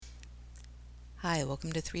Hi,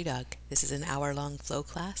 welcome to Three Dog. This is an hour-long flow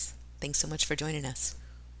class. Thanks so much for joining us.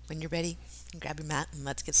 When you're ready, grab your mat and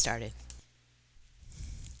let's get started.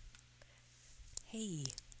 Hey,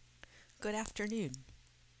 good afternoon.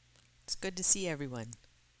 It's good to see everyone.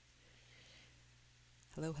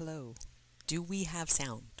 Hello, hello. Do we have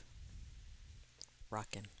sound?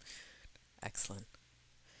 Rockin'. Excellent.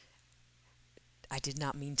 I did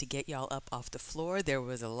not mean to get y'all up off the floor. There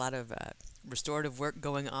was a lot of restorative work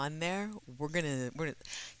going on there.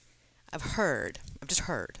 I've just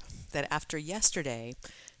heard that after yesterday,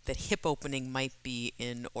 that hip opening might be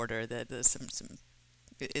in order. That there's some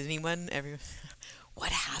is anyone ever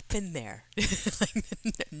what happened there? Like,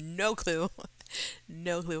 no clue.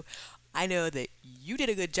 No clue. I know that you did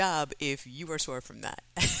a good job if you were sore from that.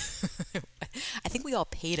 I think we all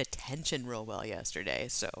paid attention real well yesterday,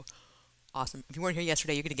 so awesome. If you weren't here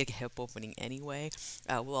yesterday, you're going to get a hip opening anyway.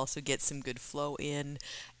 We'll also get some good flow in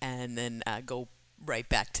and then go right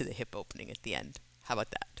back to the hip opening at the end. How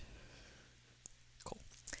about that? Cool.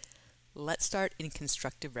 Let's start in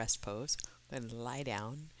constructive rest pose. Go ahead and lie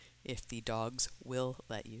down if the dogs will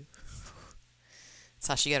let you.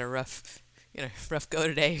 Sasha, you got a rough go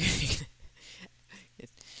today.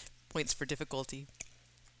 Points for difficulty.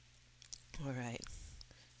 All right.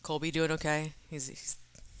 Colby doing okay? He's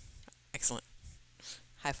excellent.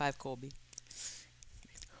 High five, Colby.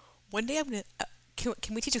 One day I'm gonna.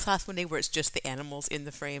 Can we teach a class one day where it's just the animals in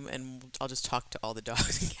the frame and I'll just talk to all the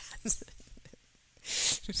dogs and cats?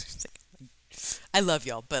 I love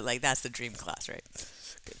y'all, but like that's the dream class, right?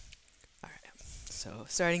 Good. All right. So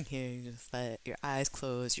starting here, you just let your eyes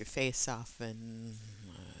close, your face soften,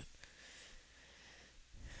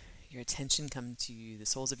 your attention come to the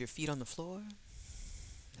soles of your feet on the floor,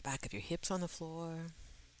 the back of your hips on the floor,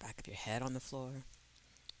 back of your head on the floor.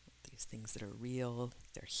 These things that are real,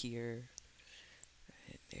 they're here,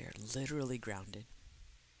 right? They're literally grounded.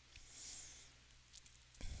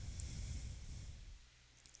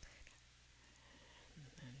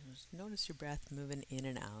 And just notice your breath moving in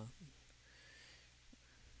and out.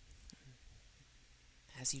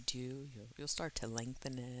 As you do, you'll start to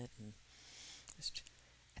lengthen it, and just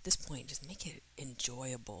at this point, just make it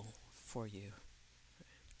enjoyable for you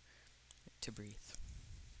to breathe.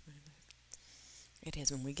 It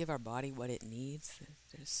is when we give our body what it needs,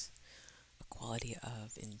 there's a quality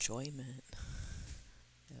of enjoyment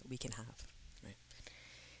that we can have, right?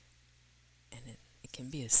 And it can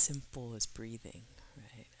be as simple as breathing,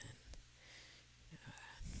 right? And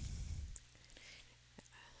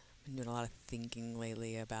I've been doing a lot of thinking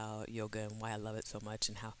lately about yoga and why I love it so much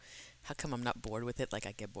and how come I'm not bored with it like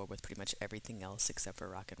I get bored with pretty much everything else except for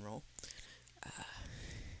rock and roll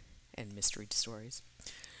and mystery stories.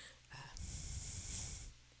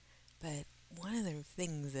 But one of the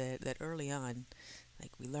things that early on,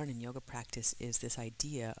 like we learn in yoga practice, is this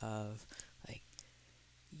idea of like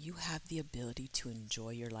you have the ability to enjoy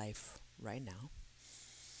your life right now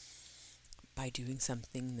by doing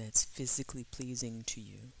something that's physically pleasing to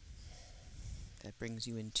you, that brings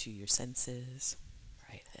you into your senses,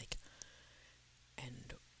 right? Like,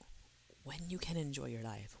 and when you can enjoy your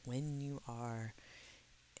life, when you are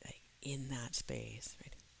like in that space,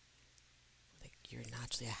 right? Like you're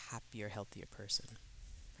naturally a happier, healthier person,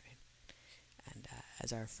 right? And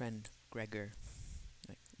as our friend Gregor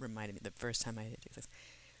like reminded me the first time I did this,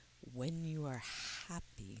 when you are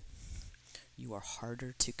happy, you are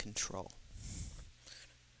harder to control.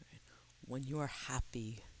 Right? When you are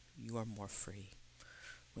happy, you are more free.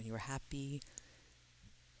 When you are happy,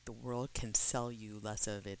 the world can sell you less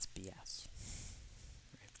of its BS.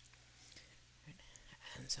 Right? Right?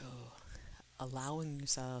 And so, allowing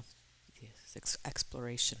yourself this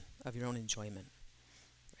exploration of your own enjoyment,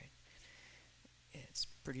 right? It's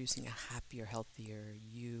producing a happier, healthier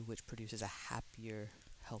you, which produces a happier,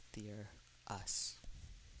 healthier us.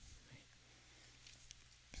 Right?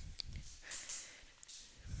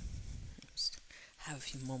 Just have a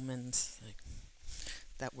few moments. Like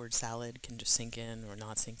that word salad can just sink in or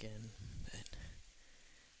not sink in, but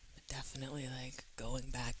definitely like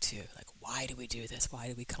going back to like why do we do this? Why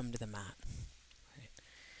do we come to the mat? Right?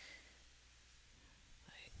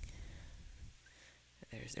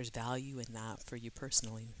 Like there's value in that for you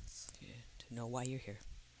personally to know why you're here,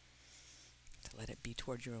 to let it be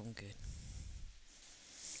toward your own good.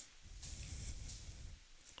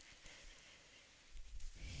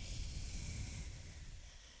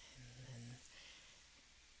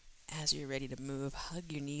 And as you're ready to move,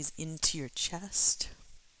 hug your knees into your chest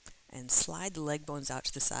and slide the leg bones out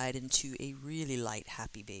to the side into a really light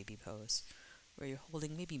happy baby pose where you're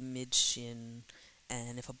holding maybe mid shin,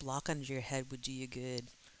 and if a block under your head would do you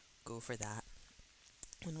good, go for that.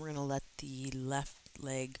 And we're going to let the left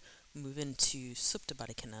leg move into Supta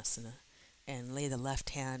Baddha Konasana and lay the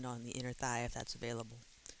left hand on the inner thigh if that's available.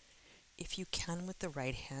 If you can with the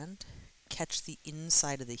right hand, catch the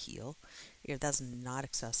inside of the heel. If that's not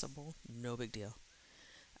accessible, no big deal.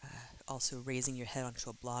 Also raising your head onto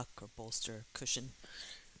a block or bolster, cushion,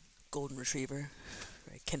 golden retriever,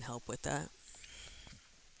 right, can help with that.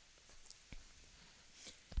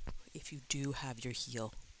 If you do have your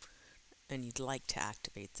heel and you'd like to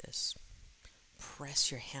activate this, press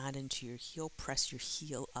your hand into your heel, press your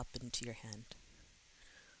heel up into your hand.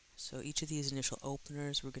 So each of these initial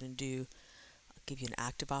openers we're going to do, I'll give you an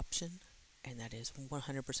active option, and that is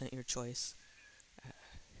 100% your choice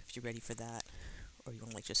if you're ready for that, or you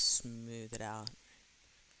want to like just smooth it out.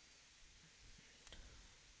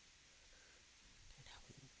 And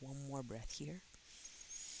one more breath here.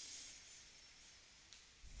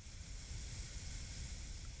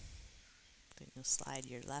 Then you'll slide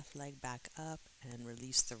your left leg back up and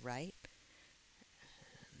release the right.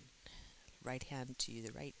 And right hand to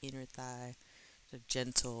the right inner thigh, a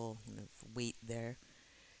gentle kind of weight there.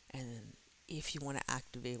 And then if you want to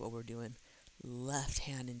activate what we're doing, left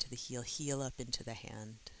hand into the heel, heel up into the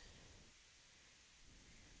hand.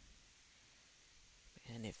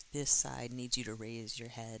 And if this side needs you to raise your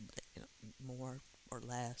head, more or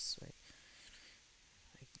less, right?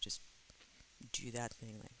 Like just do that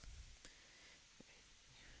thing, like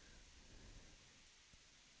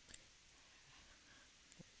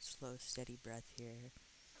slow, steady breath here.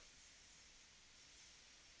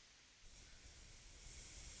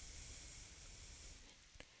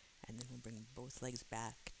 And then we'll bring both legs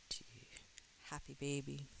back to happy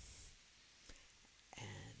baby.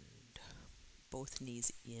 And both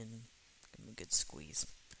knees in. Give them a good squeeze.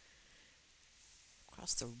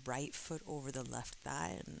 Cross the right foot over the left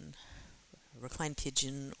thigh and recline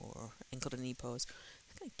pigeon or ankle to knee pose.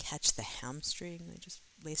 Catch the hamstring. Just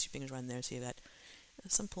lace your fingers around there so you have that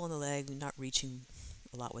some pull in the leg, not reaching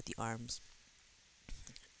a lot with the arms.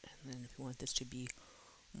 And then if you want this to be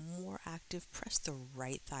more active, press the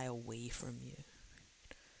right thigh away from you.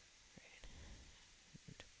 Right.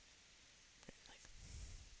 And like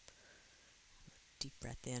deep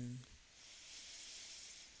breath in.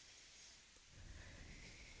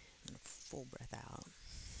 And a full breath out.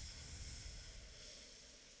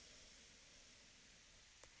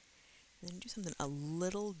 And then do something a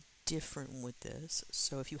little different with this.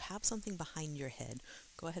 So if you have something behind your head,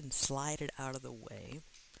 go ahead and slide it out of the way.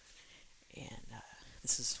 And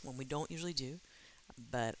this is one we don't usually do,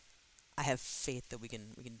 but I have faith that we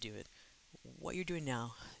can do it. What you're doing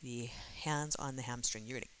now, the hands on the hamstring,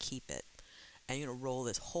 you're going to keep it, and you're going to roll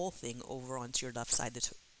this whole thing over onto your left side, the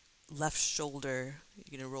left shoulder.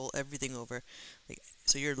 You're going to roll everything over.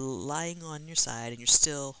 So you're lying on your side, and you're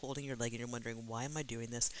still holding your leg, and you're wondering, why am I doing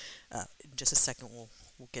this? In just a second, we'll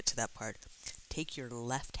get to that part. Take your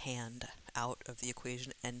left hand out of the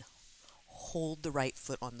equation and hold the right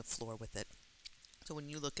foot on the floor with it. So when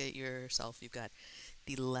you look at yourself, you've got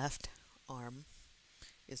the left arm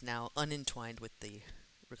is now unentwined with the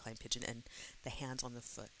reclined pigeon and the hands on the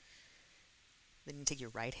foot. Then you take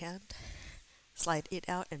your right hand, slide it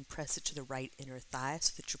out and press it to the right inner thigh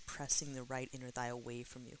so that you're pressing the right inner thigh away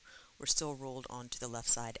from you. We're still rolled onto the left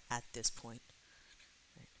side at this point.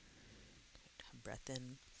 Right. Breath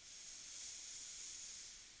in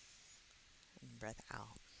and breath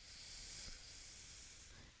out.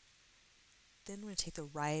 Then we're going to take the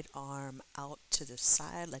right arm out to the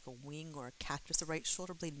side like a wing or a cactus. The right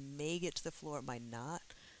shoulder blade may get to the floor, it might not.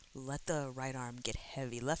 Let the right arm get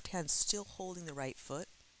heavy. Left hand still holding the right foot.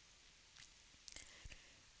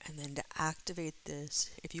 And then to activate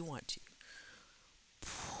this, if you want to,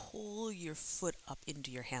 pull your foot up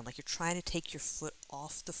into your hand like you're trying to take your foot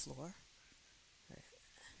off the floor. Right.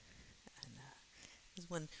 And this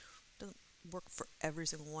one doesn't work for every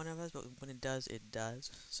single one of us, but when it does, it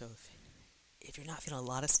does. So if you're not feeling a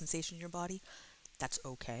lot of sensation in your body, that's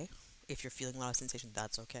okay. If you're feeling a lot of sensation,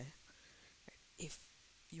 that's okay. If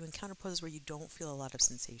you encounter poses where you don't feel a lot of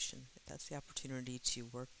sensation, that's the opportunity to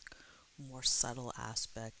work more subtle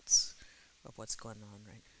aspects of what's going on,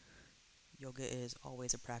 right? Yoga is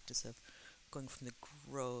always a practice of going from the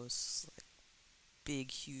gross, like,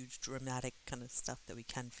 big, huge, dramatic kind of stuff that we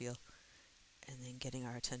can feel, and then getting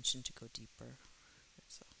our attention to go deeper.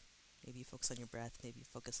 So maybe you focus on your breath, maybe you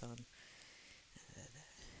focus on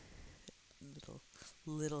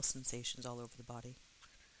little sensations all over the body.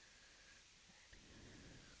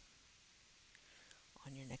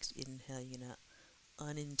 On your next inhale, you're going to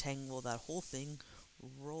unentangle that whole thing,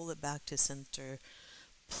 roll it back to center,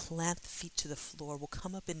 plant the feet to the floor. We'll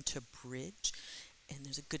come up into bridge, and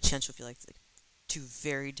there's a good chance you'll feel like two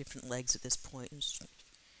very different legs at this point, and just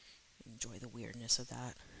enjoy the weirdness of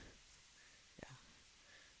that. Yeah.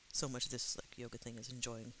 So much of this like yoga thing is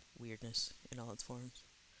enjoying weirdness in all its forms.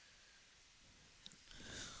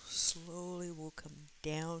 Slowly we'll come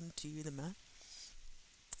down to the mat,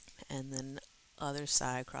 and then other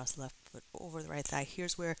side, cross left foot over the right thigh.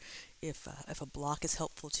 Here's where, if a block is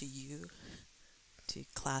helpful to you, to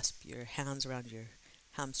clasp your hands around your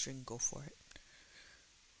hamstring, go for it.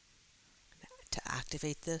 To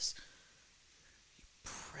activate this,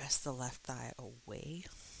 press the left thigh away.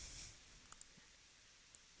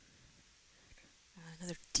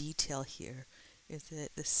 Another detail here is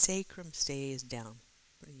that the sacrum stays down.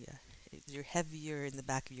 Yeah, you're heavier in the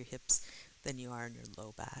back of your hips than you are in your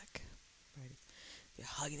low back. Right? If you're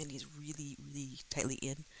hugging the knees really, really tightly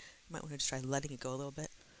in, you might want to just try letting it go a little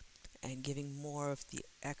bit and giving more of the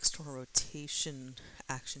external rotation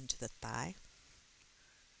action to the thigh.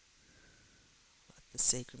 Let the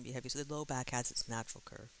sacrum be heavy, so the low back has its natural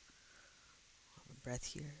curve. Breath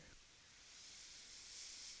here.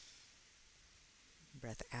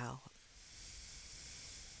 Breath out.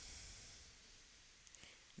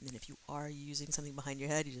 And then if you are using something behind your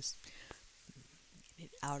head, you just get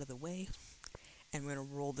it out of the way. And we're going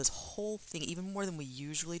to roll this whole thing, even more than we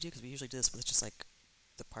usually do, because we usually do this with just like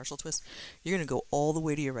the partial twist. You're going to go all the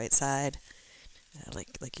way to your right side,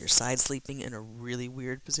 like you're side sleeping in a really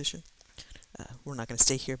weird position. We're not going to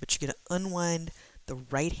stay here, but you're going to unwind the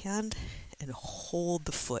right hand and hold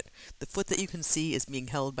the foot. The foot that you can see is being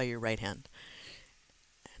held by your right hand.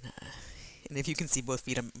 And if you can see both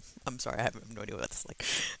feet, I'm sorry, I have no idea what that's like.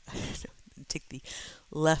 Take the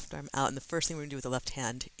left arm out, and the first thing we're going to do with the left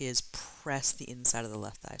hand is press the inside of the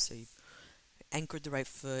left thigh. So you've anchored the right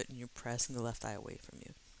foot, and you're pressing the left thigh away from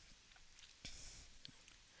you.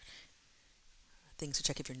 Things to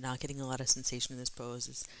check if you're not getting a lot of sensation in this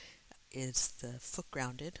pose is the foot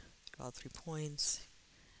grounded, all 3 points,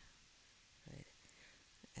 right?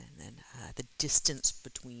 And then the distance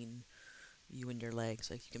between you and your legs,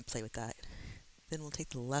 like you can play with that. Then we'll take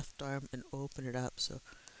the left arm and open it up, so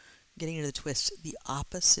getting into the twist the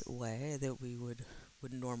opposite way that we would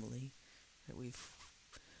normally. That we've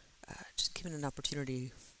just given an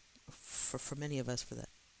opportunity for many of us for the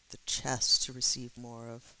chest to receive more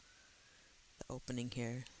of the opening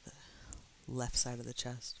here, the left side of the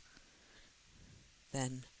chest.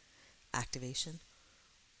 Then activation.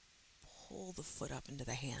 Pull the foot up into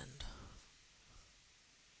the hand.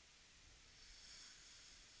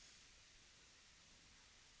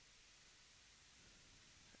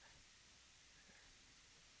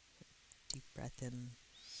 Deep breath in.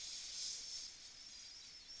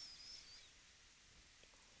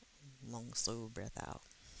 Long, slow breath out.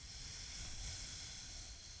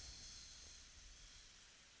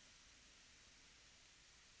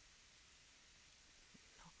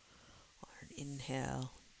 On an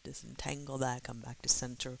inhale, disentangle that, come back to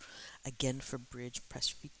center. Again for bridge, press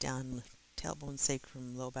your feet down, tailbone,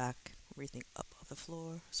 sacrum, low back, everything up off the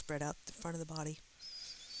floor, spread out the front of the body.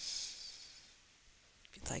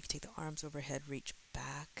 If you'd like, take the arms overhead, reach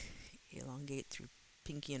back, elongate through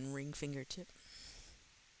pinky and ring fingertip.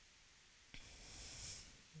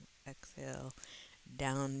 Exhale,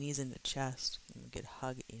 down, knees into chest, and a good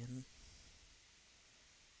hug in.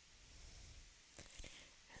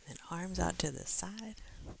 And then arms out to the side,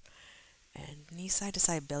 and knees side to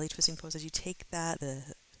side, belly twisting pose. As you take that,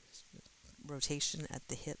 the rotation at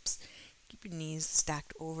the hips, keep your knees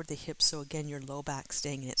stacked over the hips, so again, your low back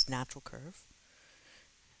staying in its natural curve.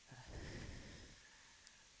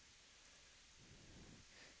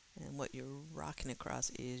 And what you're rocking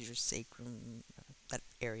across is your sacrum, that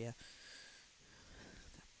area,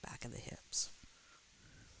 the back of the hips.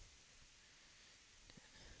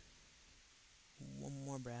 One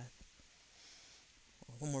more breath.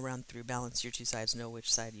 One more round through. Balance your two sides. Know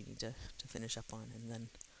which side you need to finish up on. And then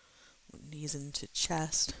knees into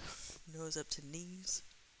chest, nose up to knees.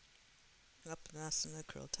 Up and asana,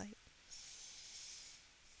 curl tight.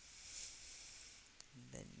 And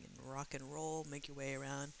then you can rock and roll, make your way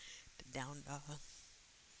around to down dog.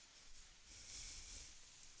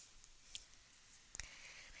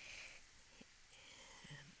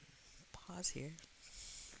 Pause here.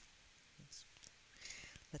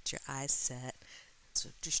 Let your eyes set. So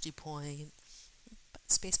drishti point,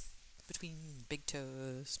 space between big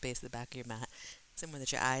toes, space at the back of your mat, somewhere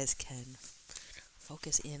that your eyes can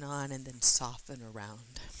focus in on and then soften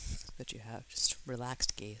around, so that you have just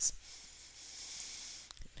relaxed gaze.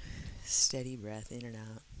 Steady breath in and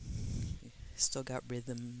out. Still got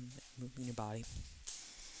rhythm moving your body.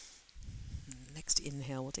 Next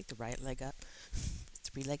inhale, we'll take the right leg up.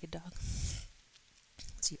 Three-legged dog.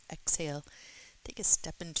 So you exhale, Take a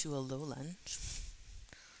step into a low lunge.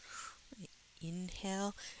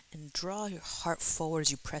 Inhale and draw your heart forward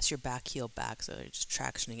as you press your back heel back, so you're just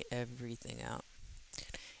tractioning everything out.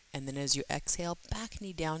 And then as you exhale, back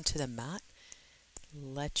knee down to the mat.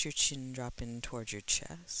 Let your chin drop in towards your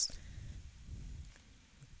chest.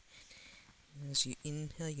 And as you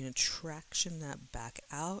inhale, you're going to traction that back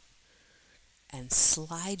out and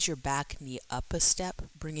slide your back knee up a step,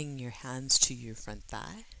 bringing your hands to your front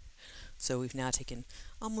thigh. So we've now taken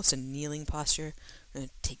almost a kneeling posture. We're going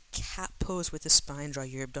to take cat pose with the spine. Draw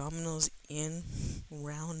your abdominals in,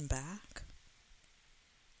 round back.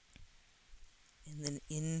 And then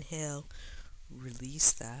inhale,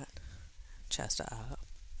 release that, chest up.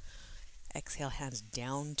 Exhale, hands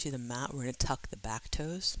down to the mat. We're going to tuck the back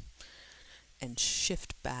toes and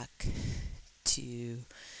shift back to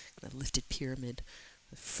the lifted pyramid.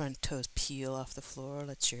 The front toes peel off the floor.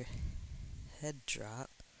 Let your head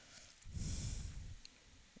drop.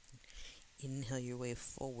 Inhale your way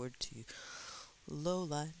forward to low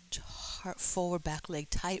lunge. Heart forward, back leg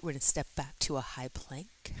tight. We're going to step back to a high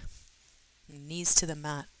plank. Knees to the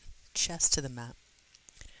mat, chest to the mat.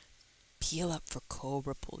 Peel up for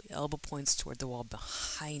cobra. Pull the elbow points toward the wall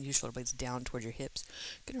behind you. Shoulder blades down toward your hips.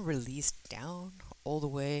 Going to release down all the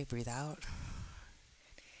way. Breathe out.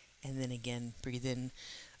 And then again, breathe in,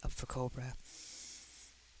 up for cobra.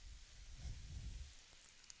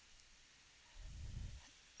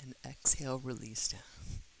 And exhale, release down.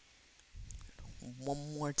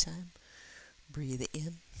 One more time. Breathe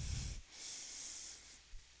in.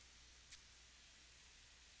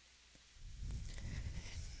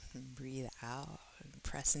 And breathe out. And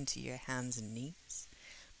press into your hands and knees.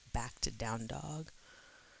 Back to down dog.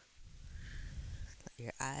 Let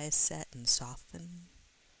your eyes set and soften.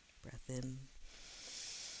 Breath in.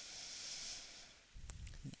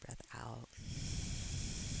 And breath out.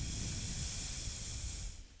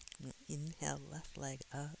 And inhale, left leg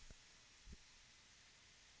up.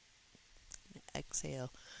 And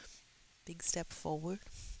exhale, big step forward.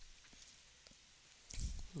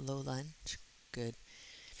 Low lunge. Good.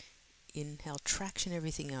 Inhale, traction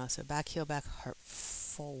everything else. So back heel back, heart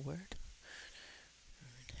forward.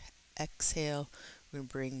 Exhale, we're going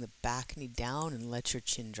to bring the back knee down and let your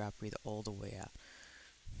chin drop. Breathe all the way out.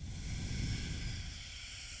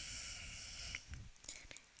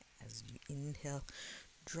 As you inhale,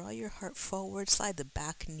 draw your heart forward, slide the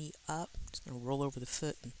back knee up. Just going to roll over the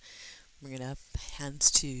foot and bring it up.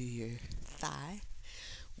 Hands to your thigh.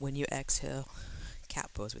 When you exhale, cat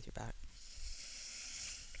pose with your back.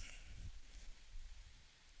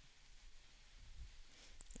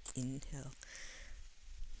 Inhale,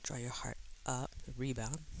 draw your heart up, the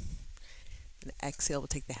rebound. And exhale, we'll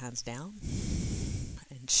take the hands down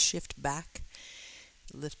and shift back.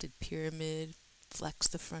 Lifted pyramid, flex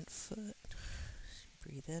the front foot.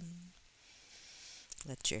 Breathe in.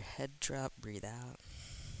 Let your head drop, breathe out.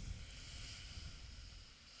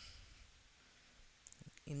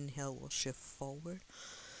 Inhale, we'll shift forward.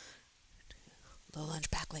 Low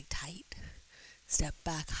lunge, back leg tight. Step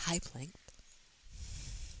back, high plank.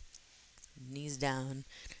 Knees down,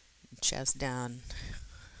 chest down.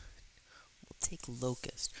 We'll take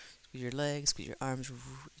locust. Squeeze your legs, squeeze your arms,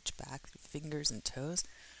 reach back, fingers and toes.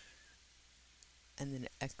 And then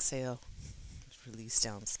exhale, just release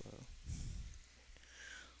down slow.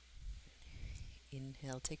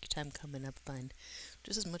 Inhale, take your time coming up. Find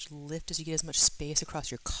just as much lift as you get, as much space across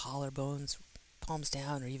your collarbones, palms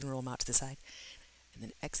down, or even roll them out to the side. And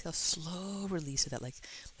then exhale, slow release of that, like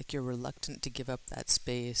you're reluctant to give up that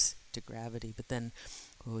space to gravity, but then,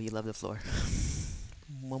 oh, you love the floor.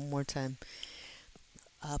 One more time.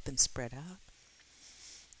 Up and spread out.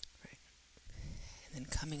 Right. And then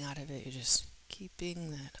coming out of it, you're just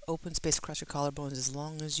keeping that open space across your collarbones as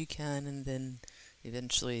long as you can, and then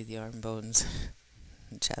eventually the arm bones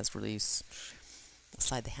and chest release.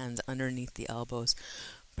 Slide the hands underneath the elbows.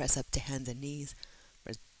 Press up to hands and knees.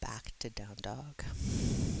 Press back to down dog.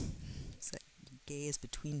 Set your gaze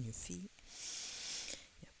between your feet.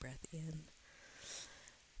 Yeah, breath in.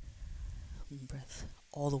 And breath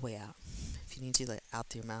all the way out. If you need to, let out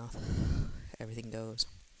through your mouth. Everything goes.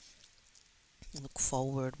 Look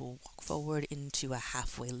forward. We'll walk forward into a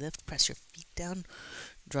halfway lift. Press your feet down.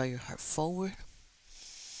 Draw your heart forward.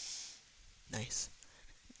 Nice.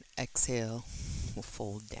 Exhale. We'll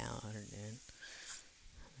fold down and in.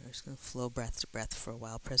 We're just going to flow breath to breath for a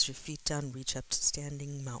while. Press your feet down. Reach up to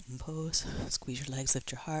standing mountain pose. Squeeze your legs.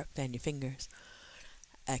 Lift your heart. Bend your fingers.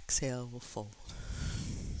 Exhale. We'll fold.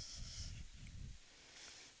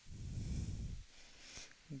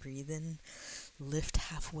 Breathe in. Lift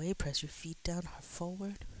halfway. Press your feet down. Heart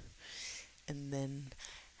forward. And then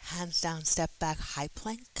Hands down, step back, high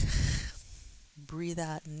plank. Breathe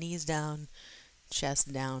out, knees down,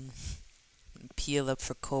 chest down. Peel up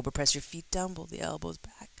for cobra. Press your feet down, pull the elbows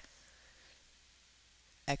back.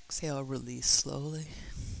 Exhale, release slowly.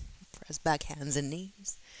 Press back, hands and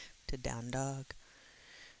knees to down dog.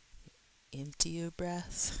 Empty your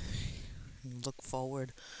breath. Look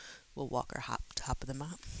forward. We'll walk or hop top of the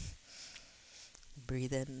mat.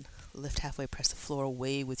 Breathe in, lift halfway, press the floor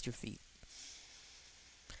away with your feet.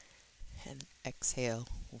 And exhale,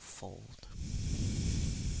 we'll fold.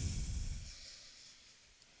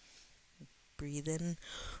 Breathe in,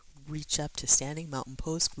 reach up to standing mountain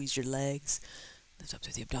pose, squeeze your legs, lift up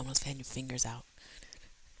through the abdominals, fan your fingers out.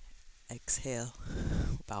 Exhale,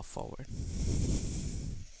 bow forward.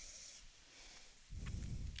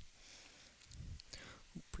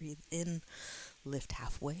 Breathe in, lift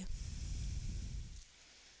halfway.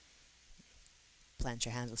 Plant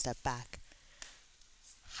your hands, we'll step back.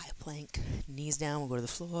 High plank, knees down, we'll go to the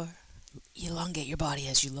floor. Elongate your body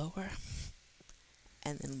as you lower.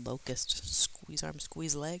 And then locust, squeeze arms,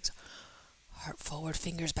 squeeze legs. Heart forward,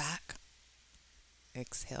 fingers back.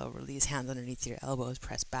 Exhale, release, hands underneath your elbows,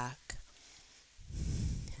 press back.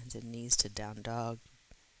 Hands and knees to down dog.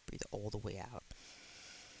 Breathe all the way out.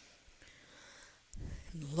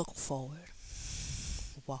 And look forward.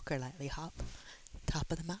 Walk or lightly hop.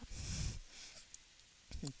 Top of the mat.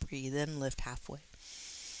 And breathe in, lift halfway.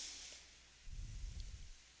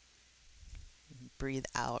 And breathe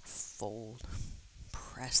out, fold.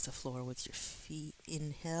 Press the floor with your feet.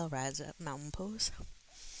 Inhale, rise up, mountain pose.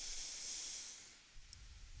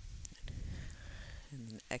 And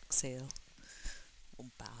then exhale,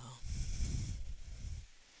 we'll bow.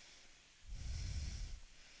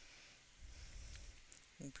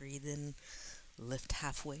 And breathe in, lift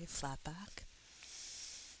halfway, flat back.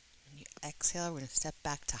 When you exhale, we're going to step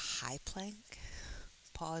back to high plank.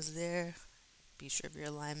 Pause there. Be sure of your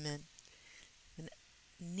alignment. Then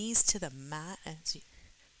knees to the mat as you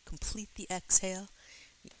complete the exhale.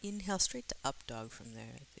 You inhale straight to up dog from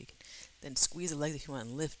there. If you can, then squeeze the legs if you want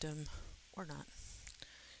and lift them or not.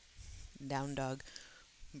 Down dog.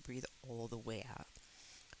 Breathe all the way out.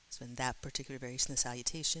 So in that particular variation of the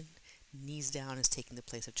salutation, knees down is taking the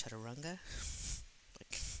place of chaturanga.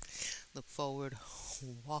 Look forward,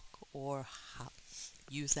 walk or hop.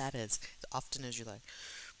 Use that as often as you like.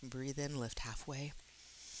 Breathe in, lift halfway.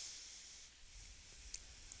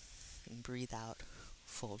 And breathe out,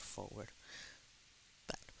 fold forward.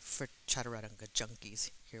 But for chaturanga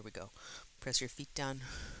junkies, here we go. Press your feet down,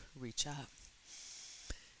 reach up.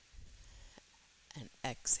 And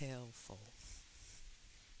exhale, fold.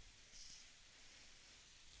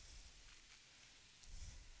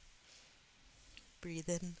 Breathe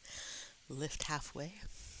in, lift halfway.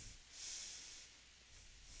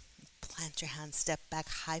 Plant your hands, step back,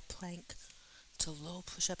 high plank to low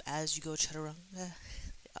push up as you go chaturanga.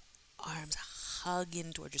 Arms hug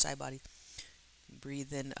in towards your side body.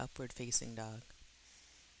 Breathe in, upward facing dog.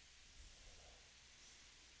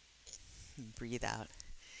 Breathe out,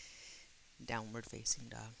 downward facing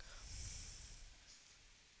dog.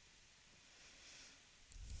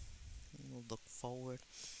 We'll look forward,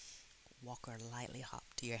 walk or lightly hop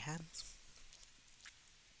to your hands.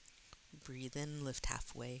 Breathe in, lift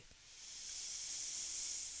halfway.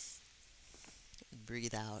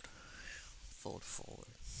 Breathe out, fold forward.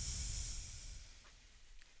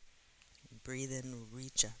 Breathe in,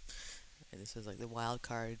 reach up. This is like the wild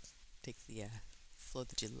card. Take the flow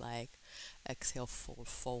that you like. Exhale, fold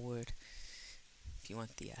forward. If you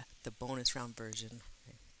want the bonus round version,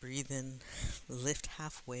 breathe in, lift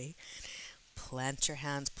halfway. Plant your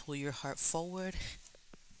hands, pull your heart forward,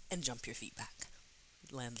 and jump your feet back.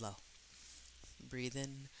 Land low. Breathe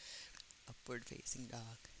in, upward facing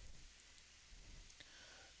dog.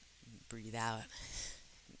 Breathe out,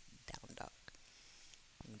 down dog.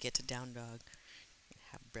 When you get to down dog,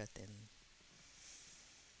 have breath in,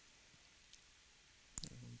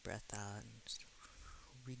 breath out, and just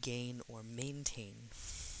regain or maintain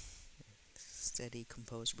steady,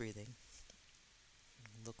 composed breathing.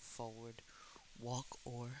 Look forward, walk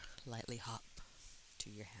or lightly hop to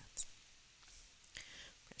your hands.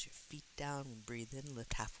 Press your feet down, breathe in,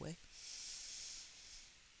 lift halfway.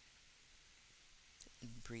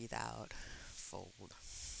 And breathe out, fold.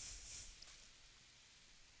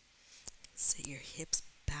 Sit your hips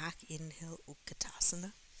back, inhale,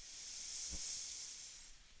 Utkatasana.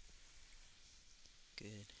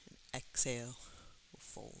 Good. And exhale,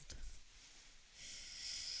 fold.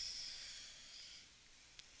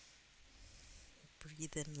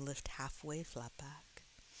 Breathe in, lift halfway, flat back.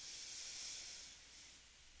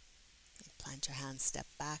 Plant your hands, step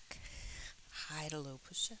back. high to low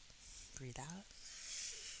push-up. Breathe out.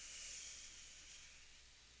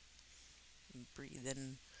 Breathe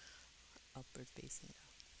in, upward facing dog.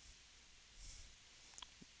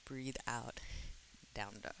 Breathe out,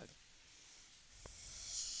 down dog.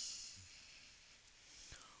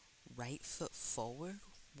 Right foot forward,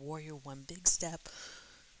 warrior one, big step.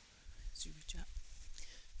 As you reach up,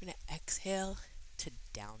 you're going to exhale to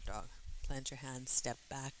down dog. Plant your hands, step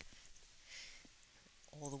back,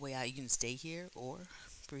 all the way out. You can stay here or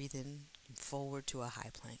breathe in forward to a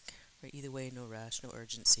high plank. Right, either way, no rush, no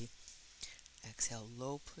urgency. Exhale,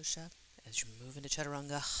 low push up. As you move into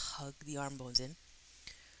chaturanga, hug the arm bones in.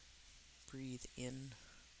 Breathe in,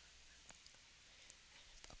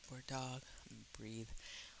 upward dog. Breathe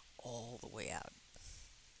all the way out,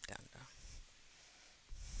 down dog.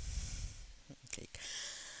 Take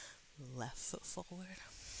left foot forward,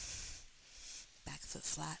 back foot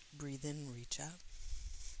flat. Breathe in, reach out.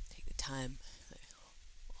 Take the time,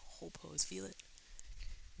 whole pose, feel it.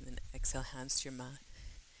 And then exhale, hands to your mat.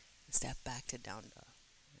 Step back to down dog.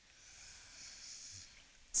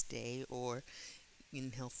 Stay or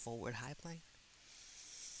inhale forward high plank.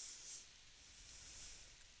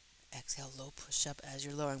 Exhale, low push up as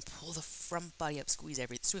you're lowering. Pull the front body up, squeeze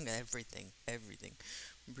everything.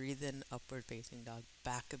 Breathe in, upward facing dog.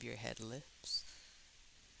 Back of your head lifts.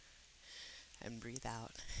 And breathe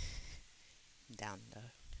out, down dog.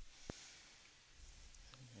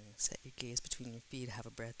 Set your gaze between your feet. Have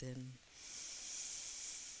a breath in.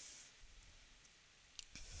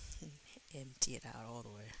 Empty it out all the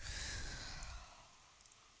way.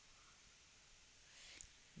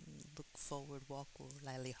 Look forward, walk forward,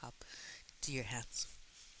 lightly hop to your hands.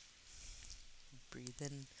 Breathe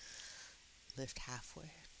in, lift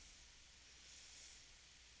halfway.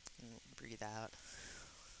 And breathe out,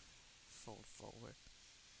 fold forward.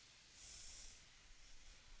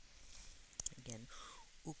 Again,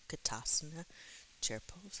 Utkatasana, chair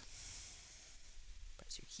pose.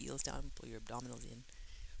 Press your heels down, pull your abdominals in.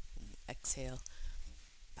 Exhale,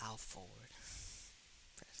 bow forward.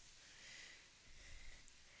 Press.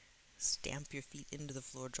 Stamp your feet into the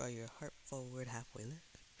floor, draw your heart forward, halfway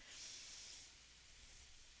lift.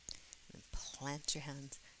 And plant your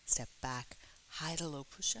hands, step back, high to low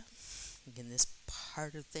push-up. Again, this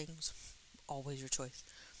part of things, always your choice.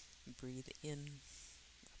 Breathe in,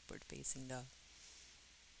 upward facing dog.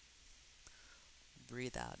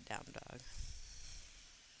 Breathe out, down dog.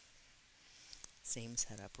 Same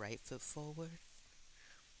setup, right foot forward.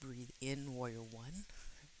 Breathe in, warrior one.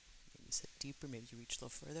 Maybe sit deeper, maybe you reach a little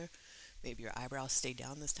further. Maybe your eyebrows stay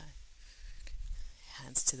down this time.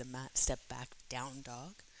 Hands to the mat, step back, down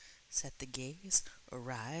dog. Set the gaze,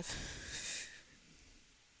 arrive.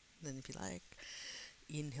 Then if you like,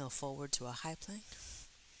 inhale forward to a high plank.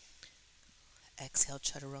 Exhale,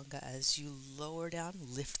 chaturanga. As you lower down,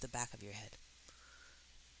 lift the back of your head.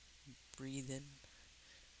 Breathe in,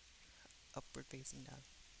 upward facing dog.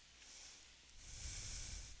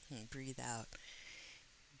 And breathe out,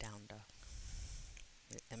 down dog.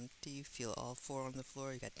 You're empty, feel all four on the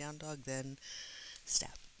floor. You got down dog, then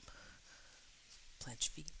step. Plant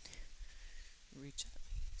your feet. Reach up.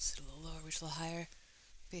 Sit a little lower, reach a little higher.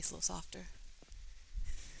 Face a little softer.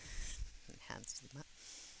 And hands to the mat.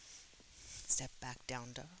 Step back,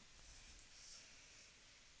 down dog.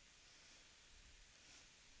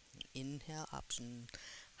 Inhale, option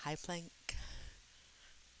high plank.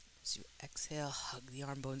 As you exhale, hug the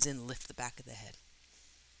arm bones in, lift the back of the head.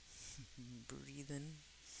 Breathe in.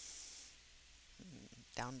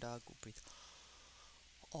 Down dog, we'll breathe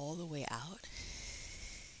all the way out.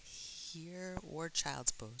 Here or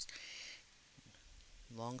child's pose.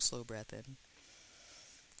 Long, slow breath in.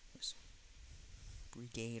 Just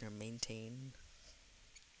regain or maintain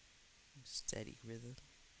steady rhythm.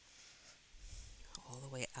 All the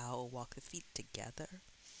way out, walk the feet together.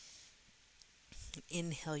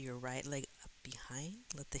 Inhale your right leg up behind.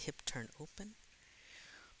 Let the hip turn open.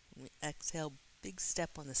 When we exhale, big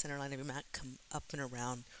step on the center line of your mat. Come up and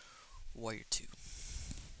around, warrior two.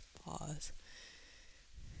 Pause.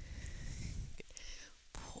 Good.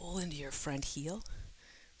 Pull into your front heel.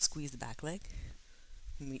 Squeeze the back leg.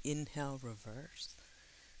 When we inhale, reverse.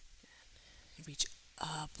 Reach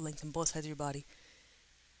up, lengthen both sides of your body.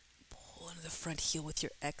 Pull into the front heel with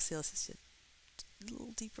your exhale. So sit a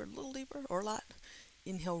little deeper, or a lot.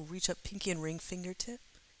 Inhale, reach up, pinky and ring fingertip.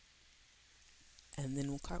 And then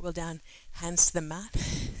we'll cartwheel down, hands to the mat.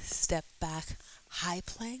 Step back, high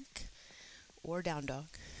plank or down dog.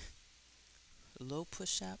 Low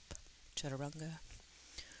push-up, chaturanga.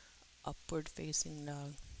 Upward facing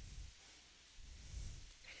dog.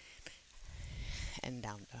 And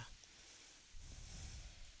down dog.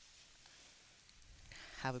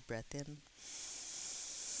 Have a breath in.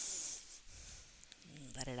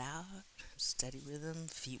 Let it out. Steady rhythm.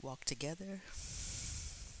 Feet walk together.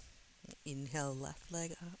 Inhale, left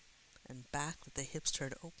leg up and back. Let the hips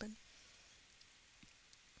turn open.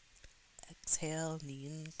 Exhale, knee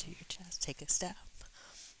into your chest. Take a step.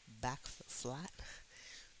 Back foot flat.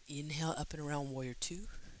 Inhale, up and around warrior two.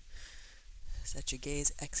 Set your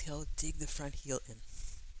gaze. Exhale, dig the front heel in.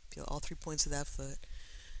 Feel all 3 points of that foot.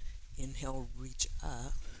 Inhale, reach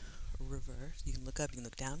up. Reverse. You can look up, you can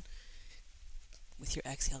look down. With your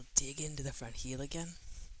exhale, dig into the front heel again.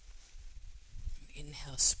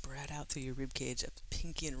 Inhale, spread out through your rib cage up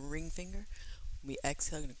pinky and ring finger. When we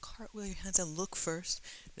exhale, you're going to cartwheel your hands down, look first,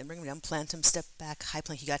 then bring them down, plant them, step back, high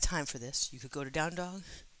plank. You got time for this. You could go to down dog.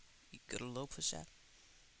 You could go to low push-up.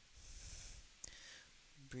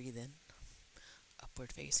 Breathe in.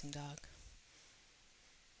 Upward facing dog.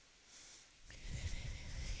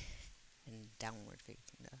 And downward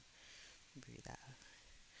facing dog. Breathe out.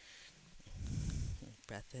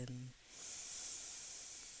 Breath in.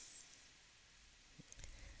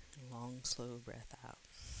 Long, slow breath out.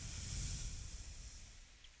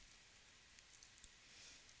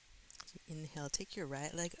 So inhale, take your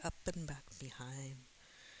right leg up and back behind.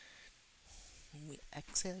 When we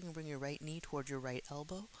exhale, you can bring your right knee toward your right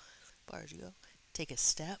elbow. As far as you go. Take a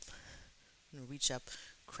step and reach up,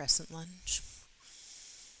 crescent lunge.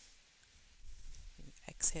 And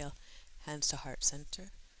exhale, hands to heart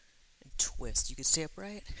center and twist. You can stay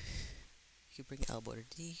upright. You can bring elbow to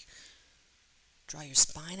knee. Draw your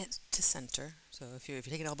spine to center. So if you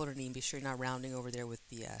take an elbow to knee, be sure you're not rounding over there with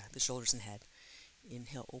the shoulders and head.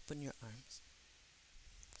 Inhale, open your arms.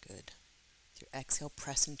 Good. With your exhale,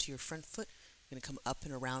 press into your front foot. You're going to come up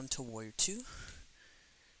and around to warrior two.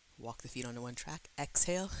 Walk the feet onto one track.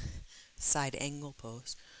 Exhale, side angle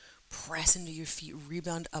pose. Press into your feet,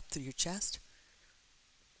 rebound up through your chest.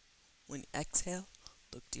 When you exhale,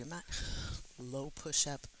 look to your mat. Low push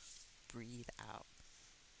up, breathe out.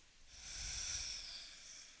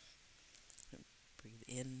 Breathe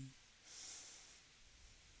in.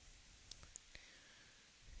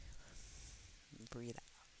 Breathe out.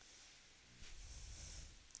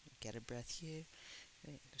 Get a breath here.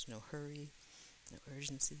 Right? There's no hurry, no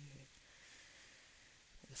urgency. Right?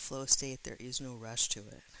 The flow state, there is no rush to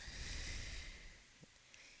it.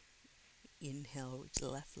 Inhale, reach the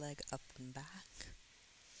left leg up and back.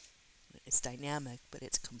 It's dynamic, but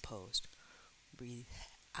it's composed. Breathe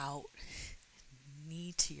out.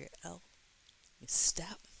 Knee to your elbow.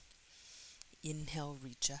 Step. Inhale,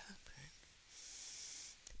 reach up.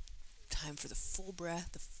 Time for the full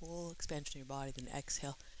breath, the full expansion of your body. Then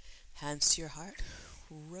exhale, hands to your heart.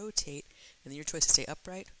 Rotate, and then your choice to stay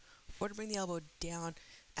upright or to bring the elbow down.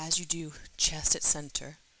 As you do, chest at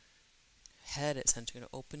center, head at center. You're going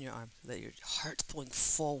to open your arms so that your heart's pulling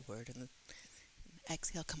forward. And then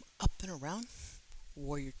exhale, come up and around.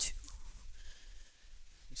 Warrior two.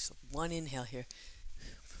 Just one inhale here.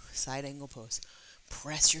 Side angle pose.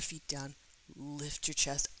 Press your feet down. Lift your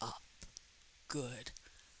chest up. Good.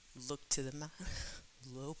 Look to the mat.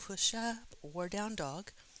 Low push up or down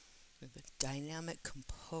dog. With the dynamic,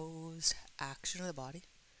 composed action of the body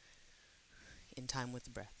in time with the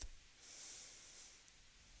breath.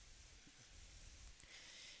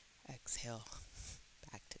 Exhale,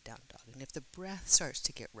 back to down dog. And if the breath starts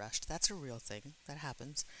to get rushed, that's a real thing. That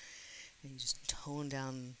happens. And you just tone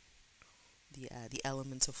down the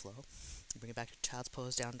elements of flow. Bring it back to child's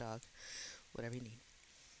pose, down dog, whatever you need.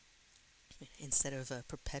 Instead of a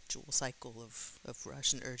perpetual cycle of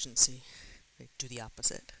rush and urgency, right, do the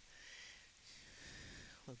opposite.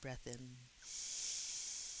 Hold breath in.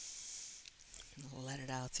 And let it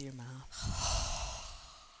out through your mouth.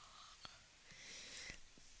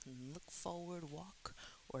 And look forward, walk,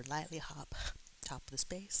 or lightly hop top of the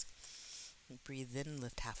space. And breathe in,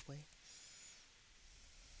 lift halfway.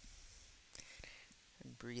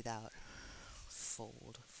 And breathe out,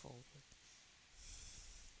 fold forward.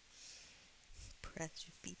 Press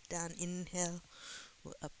your feet down, inhale,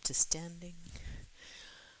 we're up to standing.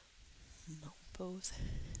 Mountain pose.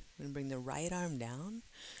 We're going to bring the right arm down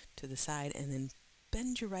to the side and then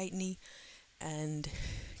bend your right knee and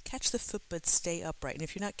catch the foot but stay upright. And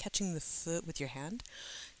if you're not catching the foot with your hand,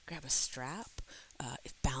 grab a strap.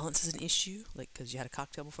 If balance is an issue, like because you had a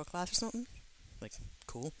cocktail before class or something, like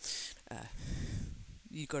cool,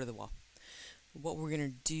 you go to the wall. What we're going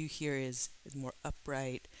to do here is more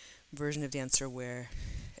upright version of dancer where,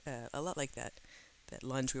 a lot like that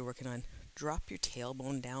lunge we were working on. Drop your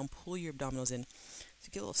tailbone down, pull your abdominals in. So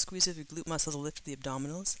get a little squeeze of your glute muscles, a lift of the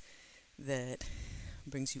abdominals that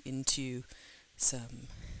brings you into some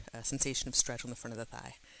sensation of stretch on the front of the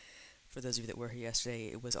thigh. For those of you that were here yesterday,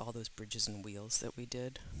 it was all those bridges and wheels that we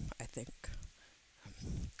did, I think.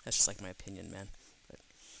 That's just like my opinion, man. But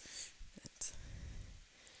that's,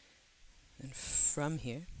 and from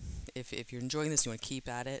here, if you're enjoying this, you want to keep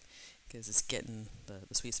at it, because it's getting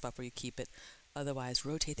the sweet spot where you keep it. Otherwise,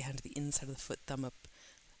 rotate the hand to the inside of the foot, thumb up,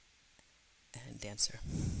 and dancer.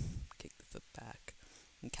 Kick the foot back.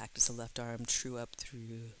 And cactus the left arm, true up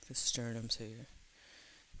through the sternum, so you're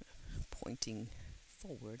pointing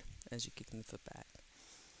forward as you're kicking the foot back.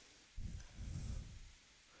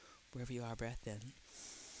 Wherever you are, breath in.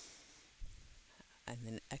 And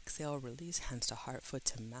then exhale, release, hands to heart, foot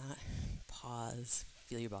to mat. Pause,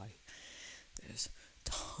 feel your body. There's a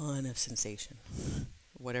ton of sensation,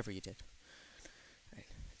 whatever you did. Right.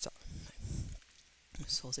 So,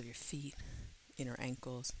 soles of your feet, inner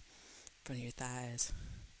ankles, front of your thighs,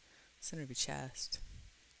 center of your chest,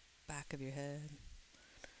 back of your head.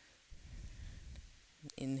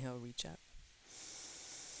 Inhale, reach up.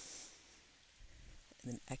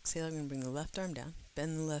 And then exhale, I'm going to bring the left arm down,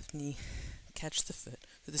 bend the left knee, catch the foot.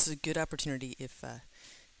 So this is a good opportunity if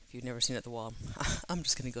you've never seen it at the wall. I'm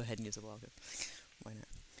just going to go ahead and use the wall. Why not?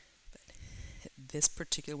 But this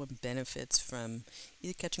particular one benefits from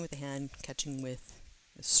either catching with the hand, catching with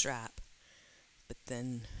the strap, but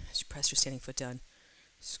then as you press your standing foot down,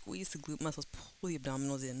 squeeze the glute muscles, pull the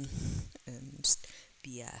abdominals in, and just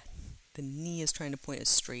the knee is trying to point as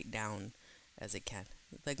straight down as it can.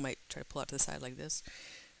 The leg might try to pull out to the side like this,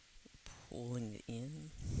 pulling it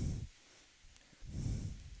in.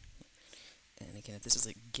 And again, if this is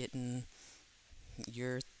like getting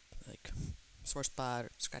your like sore spot or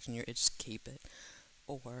scratching your itch, just keep it.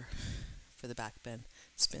 Or for the back bend,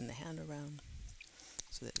 spin the hand around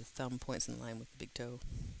so that the thumb points in line with the big toe.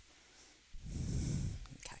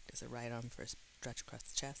 And cactus the right arm for a stretch across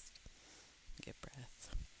the chest. Get breath.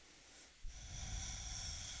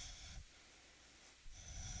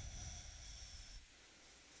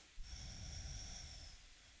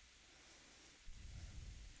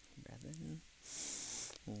 Breath in.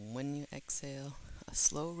 When you exhale, a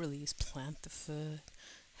slow release, plant the foot,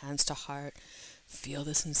 hands to heart, feel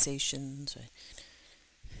the sensations.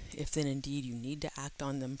 If then indeed you need to act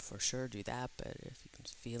on them, for sure do that, but if you can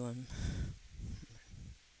just feel them,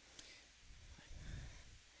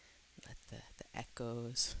 let the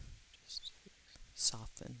echoes just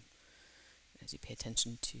soften as you pay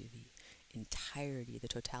attention to the entirety, the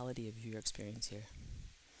totality of your experience here.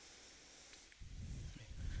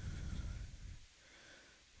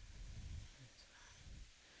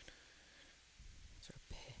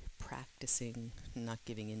 Practicing not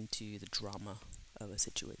giving into the drama of a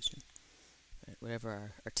situation. Right?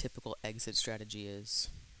 Whatever our typical exit strategy is,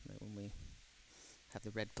 right, when we have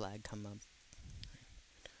the red flag come up.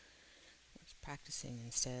 Right? We're just practicing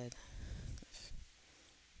instead of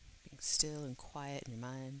being still and quiet in your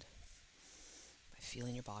mind by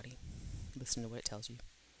feeling your body. Listen to what it tells you.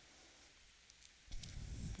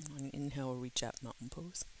 On your inhale, reach up, mountain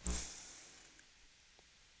pose.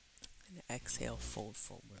 And exhale, fold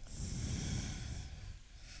forward.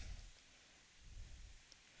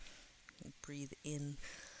 And breathe in,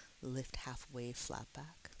 lift halfway, flat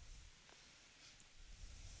back.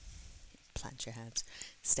 Plant your hands,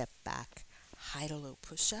 step back, high to low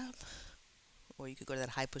push up. Or you could go to that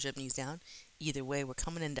high push up, knees down. Either way, we're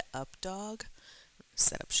coming into up dog.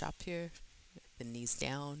 Set up shop here, the knees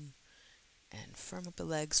down, and firm up the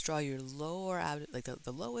legs. Draw your lower like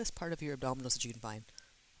the lowest part of your abdominals that you can find.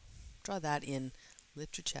 Draw that in,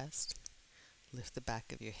 lift your chest, lift the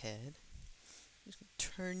back of your head. Just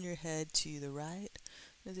turn your head to the right,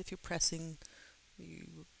 as if you're pressing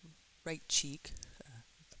your right cheek,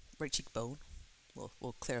 right cheekbone.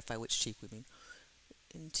 We'll clarify which cheek we mean.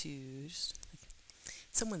 Into just like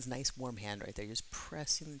someone's nice warm hand right there. You're just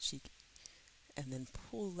pressing the cheek, and then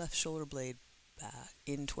pull left shoulder blade back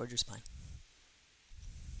in towards your spine.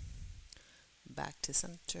 Back to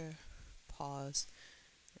center. Pause.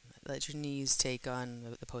 Let your knees take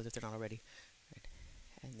on the pose if they're not already. Right.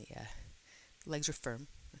 And the legs are firm.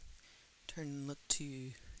 Turn and look to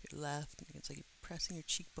your left. It's like you're pressing your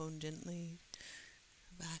cheekbone gently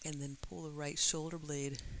back, and then pull the right shoulder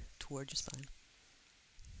blade towards your spine.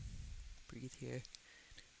 Breathe here.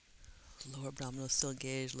 Lower abdominal still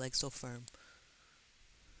engaged, legs still firm.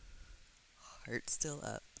 Heart still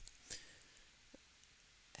up.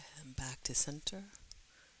 And back to center.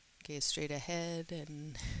 Gaze straight ahead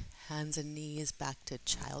and hands and knees back to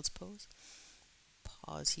child's pose.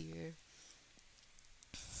 Pause here.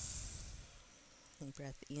 And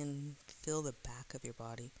breath in, fill the back of your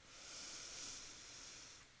body.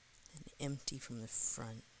 And empty from the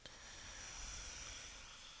front.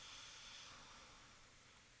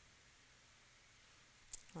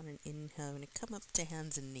 On an inhale, I'm going to come up to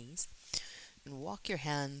hands and knees and walk your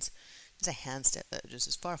hands, just a hand step, just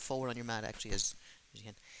as far forward on your mat actually as you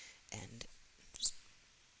can, and just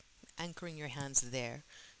anchoring your hands there.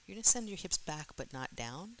 You're going to send your hips back but not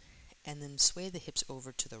down, and then sway the hips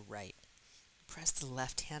over to the right. Press the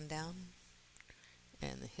left hand down,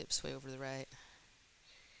 and the hips sway over to the right.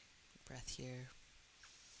 Breath here.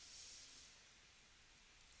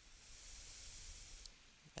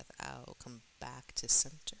 Breath out, come back to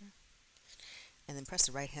center. And then press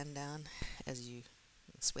the right hand down as you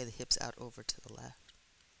sway the hips out over to the left.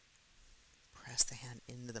 Press the hand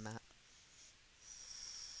into the mat.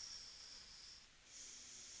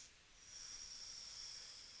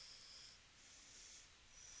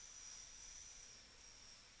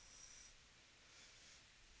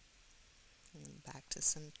 And back to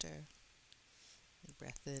center.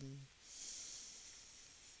 Breath in.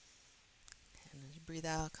 And as you breathe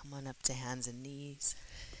out, come on up to hands and knees.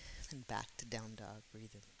 And back to down dog.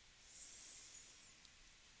 Breathe in.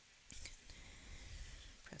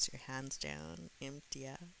 Press your hands down. Empty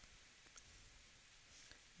out.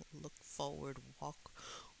 Look forward, walk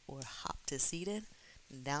or hop to seated.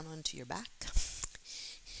 Down onto your back.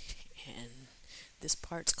 And this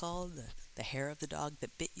part's called the hair of the dog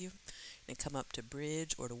that bit you. And come up to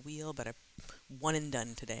bridge or to wheel, but a one and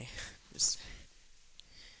done today. Just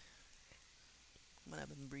come on up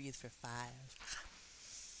and breathe for 5.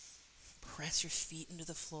 Press your feet into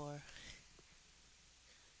the floor.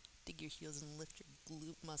 Dig your heels and lift your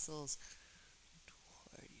glute muscles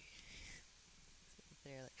toward you.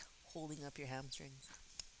 There, like holding up your hamstrings.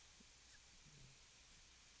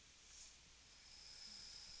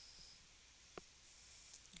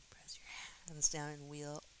 Press your hands down and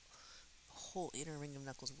wheel. The whole inner ring of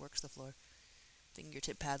knuckles works the floor.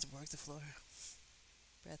 Fingertip pads work the floor.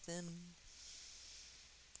 Breath in.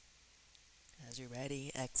 As you're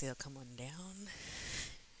ready, exhale, come on down.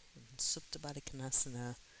 And Supta Baddha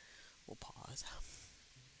Konasana. We'll pause.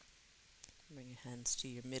 Bring your hands to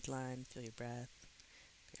your midline. Feel your breath,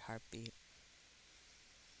 your heartbeat.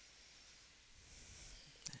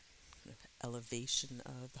 That kind of elevation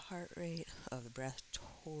of the heart rate, of the breath,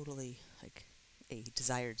 totally like a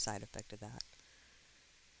desired side effect of that.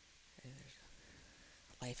 There's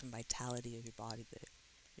life and vitality of your body that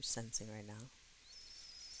you're sensing right now.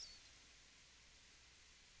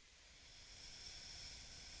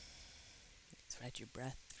 Thread your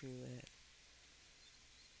breath through it.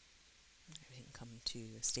 Everything come to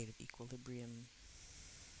a state of equilibrium.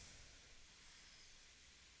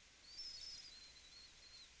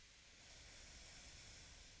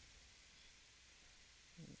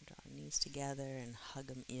 And draw knees together and hug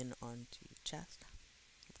them in onto your chest,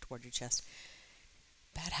 toward your chest.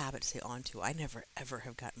 Bad habit to say onto. I never ever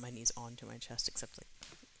have gotten my knees onto my chest except like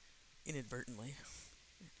inadvertently.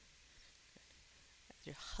 As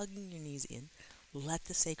you're hugging your knees in, let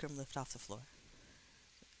the sacrum lift off the floor.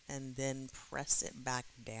 And then press it back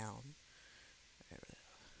down.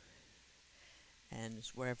 And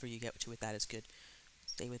wherever you get to with that is good.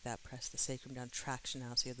 Stay with that. Press the sacrum down. Traction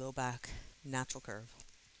out. So your low back, natural curve.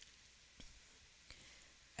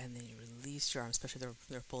 And then you release your arms, especially if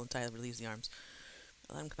they're pulling tight. Release the arms.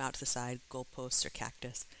 Let them come out to the side, goalposts or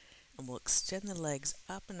cactus. And we'll extend the legs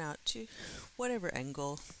up and out to whatever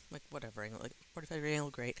angle, like 45-degree angle,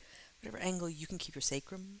 great. Whatever angle you can keep your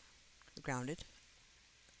sacrum grounded.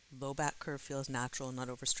 Low back curve feels natural, not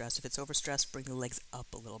overstressed. If it's overstressed, bring the legs up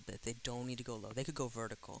a little bit. They don't need to go low. They could go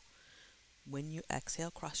vertical. When you exhale,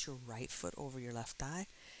 cross your right foot over your left thigh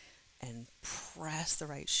and press the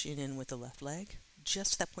right shin in with the left leg.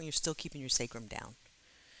 Just at that point, you're still keeping your sacrum down.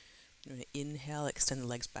 You're going to inhale, extend the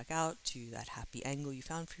legs back out to that happy angle you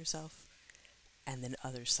found for yourself. And then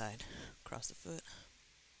other side. Cross the foot.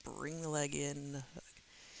 Bring the leg in.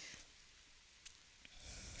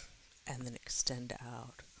 And then extend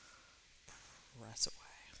out. Press away.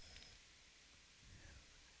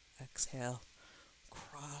 Exhale.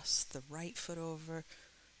 Cross the right foot over.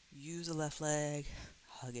 Use the left leg.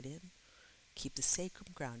 Hug it in. Keep the sacrum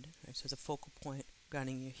grounded. Right? So it's a focal point.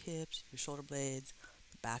 Grounding your hips, your shoulder blades,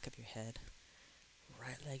 the back of your head.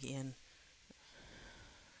 Right leg in.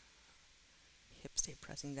 Hips stay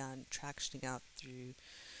pressing down, tractioning out through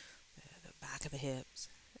the back of the hips,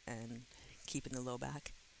 and keeping the low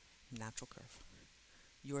back natural curve.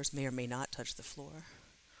 Yours may or may not touch the floor.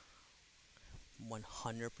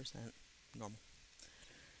 100% normal.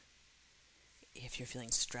 If you're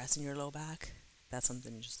feeling stress in your low back, that's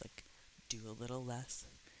something you just like do a little less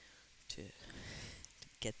to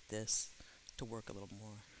get this to work a little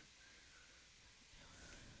more.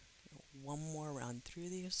 One more round through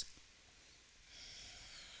these.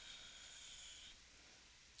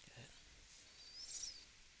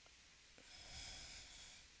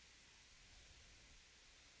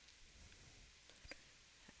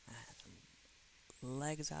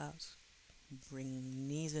 legs out, bring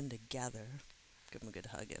knees in together, give them a good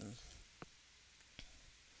hug and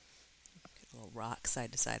a little rock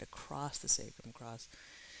side to side across the sacrum, across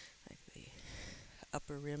like the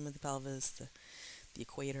upper rim of the pelvis, the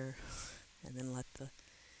equator, and then let the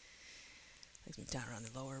legs move down around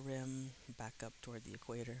the lower rim, back up toward the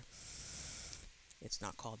equator. It's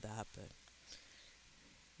not called that, but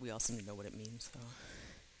we all seem to know what it means, so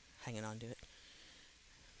hanging on to it.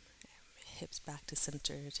 Hips back to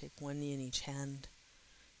center, take one knee in each hand,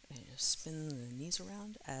 and spin the knees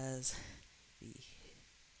around as the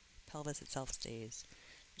pelvis itself stays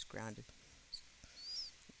just grounded.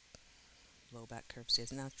 Low back curve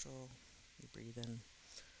stays natural. You breathe in.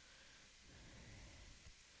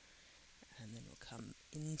 And then we'll come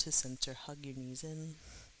into center, hug your knees in.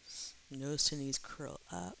 Nose to knees curl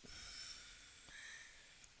up.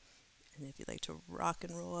 And if you'd like to rock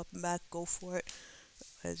and roll up and back, go for it.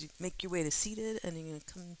 As you make your way to seated, and you're going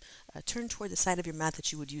to come turn toward the side of your mat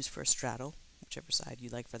that you would use for a straddle, whichever side you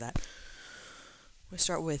like for that. We'll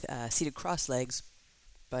start with seated cross legs,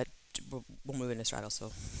 but we'll move into straddle,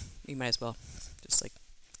 so you might as well just like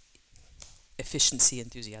efficiency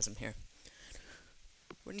enthusiasm here.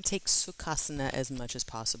 We're going to take Sukhasana as much as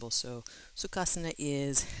possible. So Sukhasana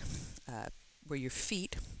is where your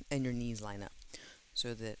feet and your knees line up,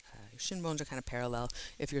 so that your shin bones are kind of parallel.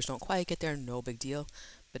 If yours don't quite get there, no big deal.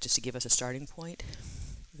 But just to give us a starting point,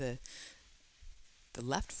 the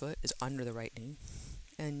left foot is under the right knee,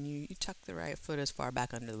 and you tuck the right foot as far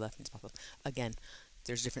back under the left knee as possible. Again, if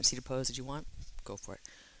there's different seated pose that you want, go for it.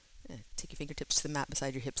 Take your fingertips to the mat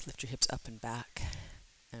beside your hips, lift your hips up and back,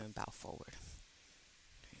 and bow forward.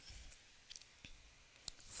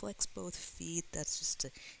 Flex both feet. That's just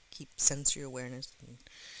to keep sensory awareness. And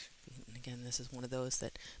again, this is one of those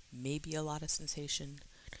that may be a lot of sensation,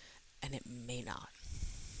 and it may not.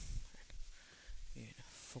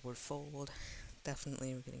 Forward fold.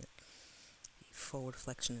 Definitely, we're getting a forward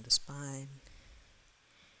flexion of the spine.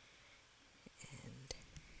 And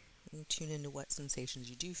you tune into what sensations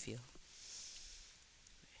you do feel.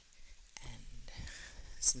 And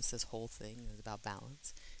since this whole thing is about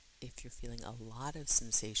balance, if you're feeling a lot of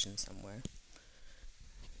sensation somewhere,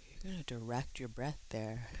 you're going to direct your breath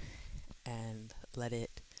there and let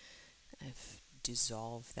it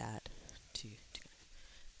dissolve that to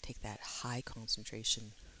take that high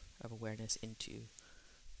concentration of awareness into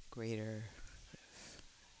greater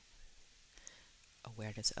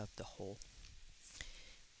awareness of the whole.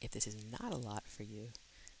 If this is not a lot for you,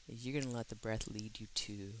 you're going to let the breath lead you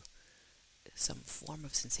to some form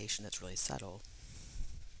of sensation that's really subtle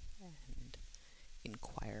and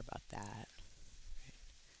inquire about that. Right?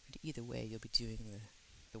 And either way, you'll be doing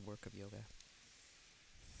the work of yoga.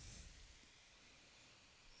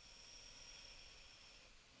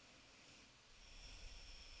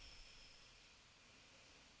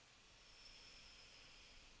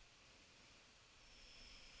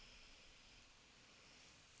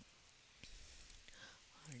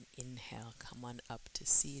 On an inhale, come on up to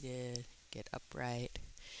seated, get upright,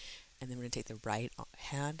 and then we're going to take the right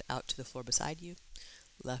hand out to the floor beside you,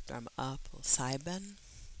 left arm up, little side bend.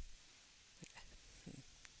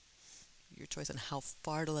 Your choice on how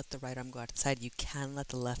far to let the right arm go out to the side. You can let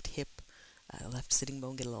the left hip, left sitting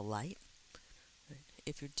bone get a little light. Right?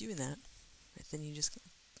 If you're doing that, right, then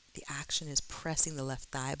the action is pressing the left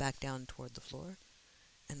thigh back down toward the floor,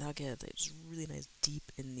 and that'll get just really nice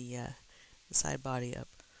deep in the side body up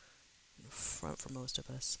in the front for most of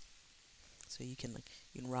us. So you can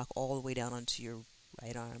rock all the way down onto your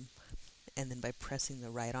right arm, and then by pressing the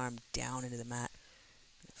right arm down into the mat,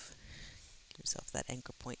 give yourself that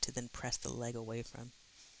anchor point to then press the leg away from.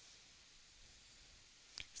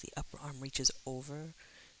 As the upper arm reaches over,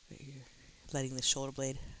 you're letting the shoulder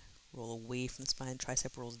blade roll away from the spine,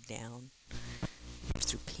 tricep rolls down.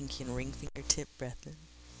 Through pinky and ring fingertip, breath in.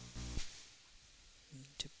 And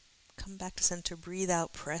to come back to center, breathe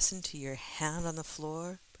out, press into your hand on the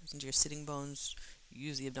floor, press into your sitting bones,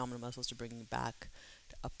 use the abdominal muscles to bring you back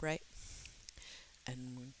to upright.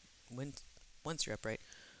 And once you're upright,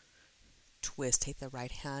 twist, take the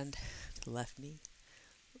right hand to the left knee,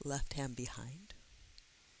 left hand behind.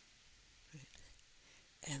 Right.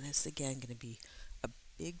 And this again going to be a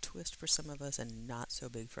big twist for some of us and not so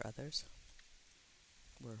big for others.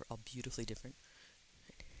 We're all beautifully different.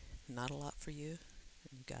 Right. Not a lot for you,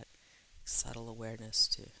 and you've got subtle awareness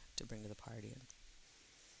to bring to the party. And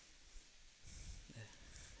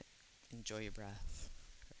enjoy your breath.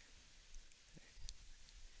 Right.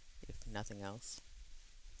 If nothing else,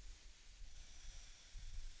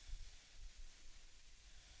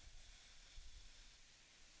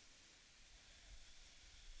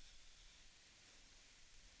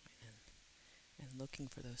 looking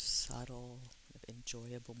for those subtle,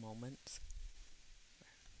 enjoyable moments.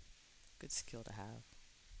 Good skill to have.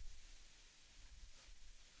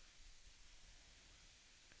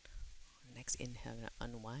 Next inhale, I'm going to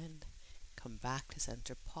unwind. Come back to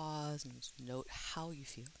center, pause, and just note how you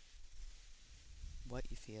feel, what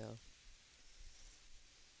you feel.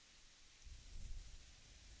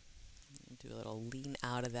 Do a little lean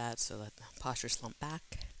out of that so let the posture slump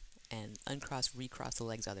back, and uncross, recross the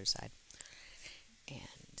legs other side.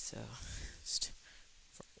 And so, just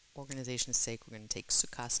for organization's sake, we're going to take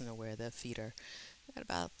Sukhasana where the feet are at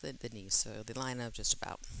about the knees, so they line up just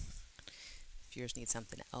about. If yours needs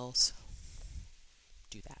something else,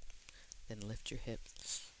 do that. Then lift your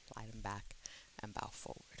hips, slide them back, and bow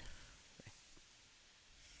forward. Right.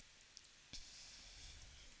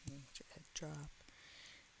 Let your head drop.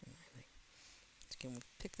 Again, we'll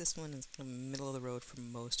pick this one in the middle of the road for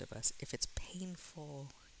most of us. If it's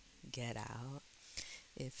painful, get out.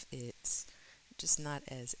 If it's just not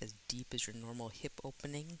as deep as your normal hip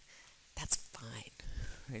opening, that's fine.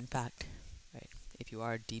 In fact, right, if you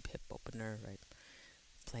are a deep hip opener, right,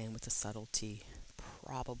 playing with the subtlety,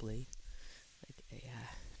 probably like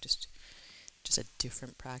just a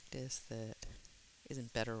different practice that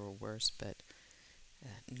isn't better or worse, but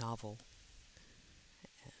novel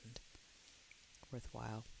and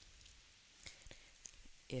worthwhile.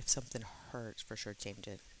 If something hurts, for sure change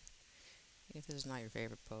it. If this is not your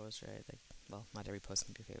favorite pose, right? Like, well, not every pose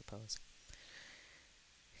can be your favorite pose.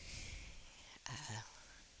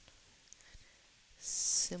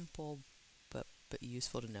 Simple, but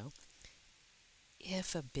useful to know.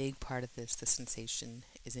 If a big part of this, the sensation,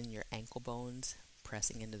 is in your ankle bones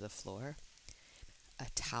pressing into the floor, a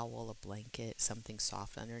towel, a blanket, something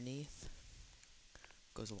soft underneath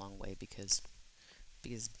goes a long way because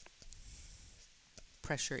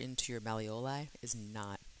pressure into your malleoli is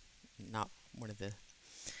not one of the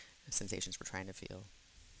sensations we're trying to feel.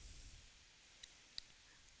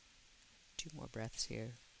 2 more breaths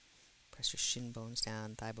here. Press your shin bones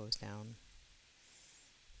down, thigh bones down.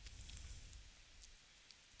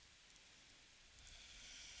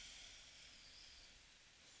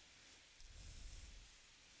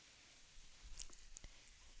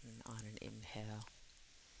 And on an inhale,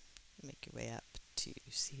 make your way up to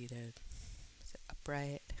seated. Sit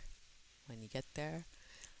upright. When you get there,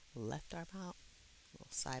 left arm out, little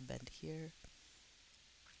side bend here.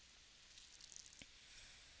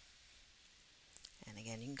 And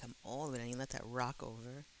again, you can come all the way down. You can let that rock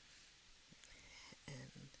over.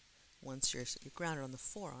 And once you're grounded on the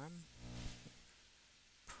forearm,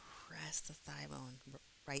 press the thigh bone,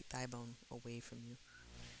 right thigh bone away from you.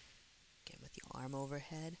 Again, with the arm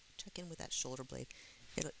overhead, check in with that shoulder blade.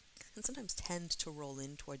 It can sometimes tend to roll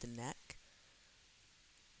in toward the neck.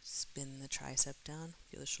 Spin the tricep down.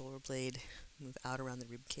 Feel the shoulder blade move out around the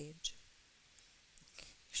rib cage.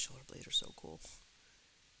 Your shoulder blades are so cool.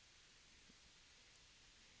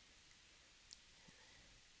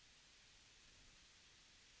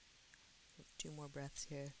 2 more breaths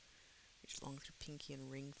here. Reach long through pinky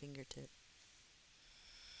and ring fingertip.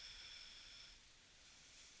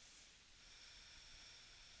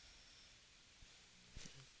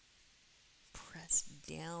 Press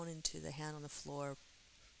down into the hand on the floor.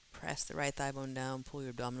 Press the right thigh bone down. Pull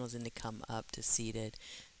your abdominals in to come up to seated.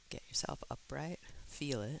 Get yourself upright.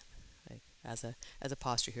 Feel it, like as a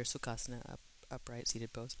posture here. Sukhasana, upright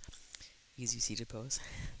seated pose. Easy seated pose.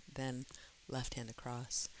 Then left hand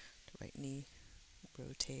across to right knee.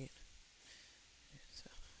 Rotate. So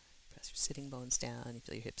press your sitting bones down. You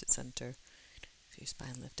feel your hips at center. Feel your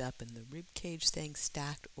spine lift up and the rib cage staying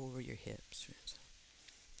stacked over your hips. So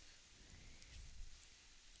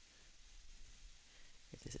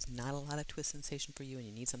if this is not a lot of twist sensation for you and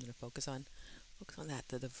you need something to focus on that.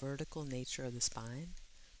 The vertical nature of the spine,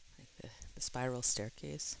 like the spiral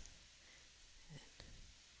staircase. And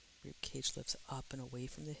rib cage lifts up and away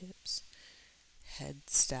from the hips. Head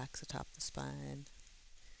stacks atop the spine.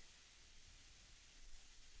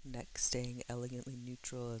 Neck staying elegantly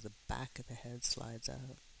neutral as the back of the head slides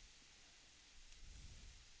out.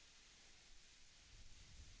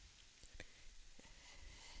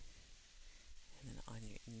 And then on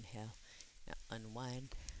your inhale, now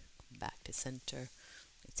unwind, come back to center.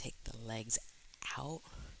 Take the legs out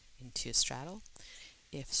into a straddle.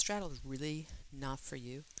 If straddle is really not for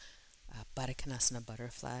you, Baddha Konasana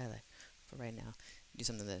butterfly, like for right now, do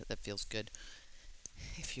something that feels good.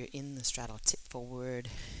 If you're in the straddle, tip forward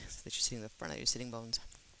so that you're sitting in the front of your sitting bones.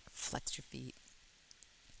 Flex your feet.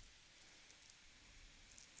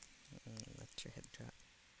 Let your head drop.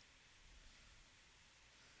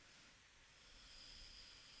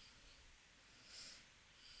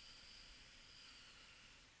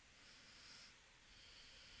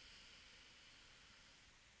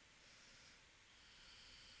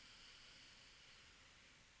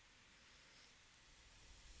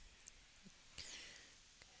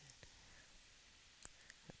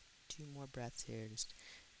 few more breaths here. Just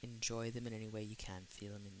enjoy them in any way you can.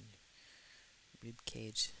 Feel them in your rib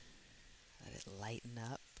cage. Let it lighten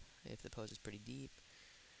up if the pose is pretty deep.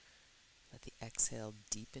 Let the exhale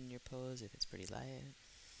deepen your pose if it's pretty light.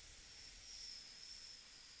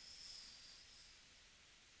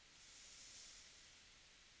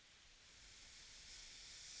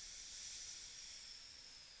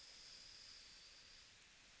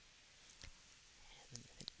 And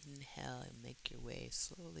then inhale and make your way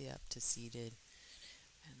slowly up to seated.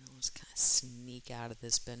 And then just kind of sneak out of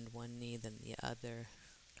this, bend one knee, then the other.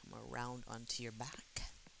 Come around onto your back.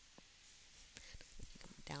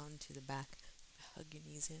 Come down to the back. Hug your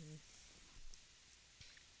knees in.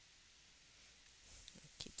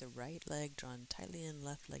 Keep the right leg drawn tightly in,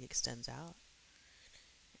 left leg extends out.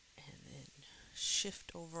 And then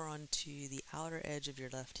shift over onto the outer edge of your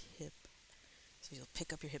left hip. So you'll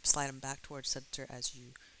pick up your hips, slide them back towards center as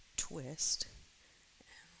you twist.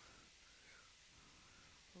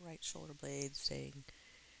 Right shoulder blade staying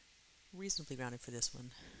reasonably grounded for this one,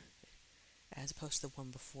 as opposed to the one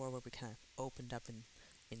before where we kind of opened up in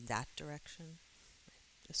that direction.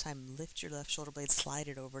 This time, lift your left shoulder blade, slide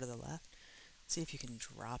it over to the left. See if you can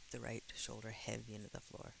drop the right shoulder heavy into the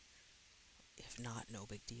floor. If not, no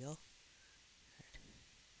big deal.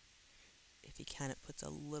 If you can, it puts a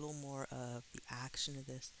little more of the action of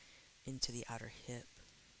this into the outer hip.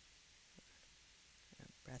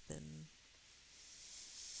 Breath in.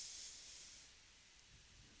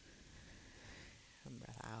 And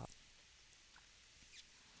breath out.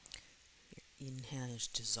 Your inhale,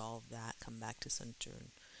 just dissolve that. Come back to center.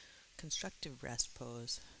 And constructive rest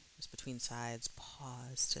pose. Just between sides.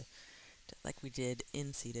 Pause to like we did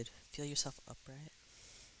in seated. Feel yourself upright.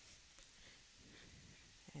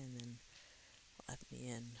 And then left knee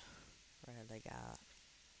in. Right leg out.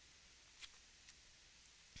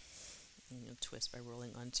 And you'll twist by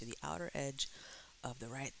rolling onto the outer edge of the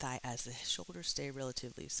right thigh as the shoulders stay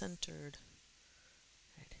relatively centered.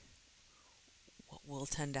 Right. What will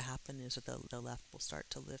tend to happen is that the left will start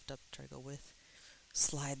to lift up, try to go with,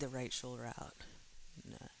 slide the right shoulder out.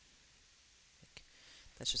 And, like,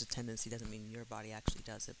 that's just a tendency, doesn't mean your body actually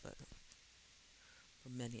does it, but for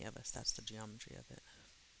many of us, that's the geometry of it.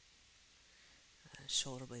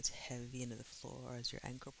 Shoulder blades heavy into the floor as your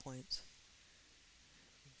anchor points.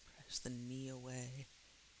 Press the knee away.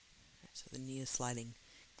 So the knee is sliding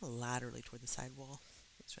laterally toward the side wall.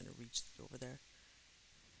 It's trying to reach over there.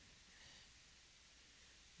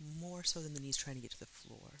 More so than the knee's trying to get to the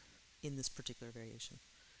floor in this particular variation.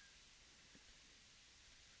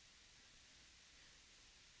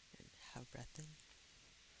 And have breath in.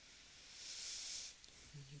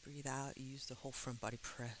 When you breathe out, use the whole front body,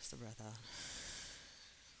 press the breath out.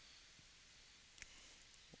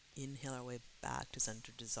 Inhale our way back to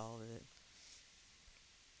center, dissolve it.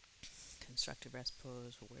 Constructive rest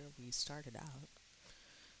pose where we started out.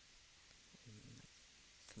 In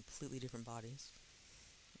completely different bodies.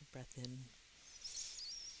 Breath in. And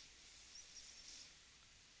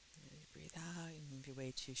you breathe out, you move your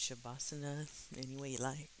way to Shavasana any way you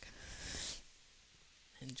like.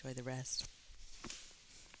 Enjoy the rest.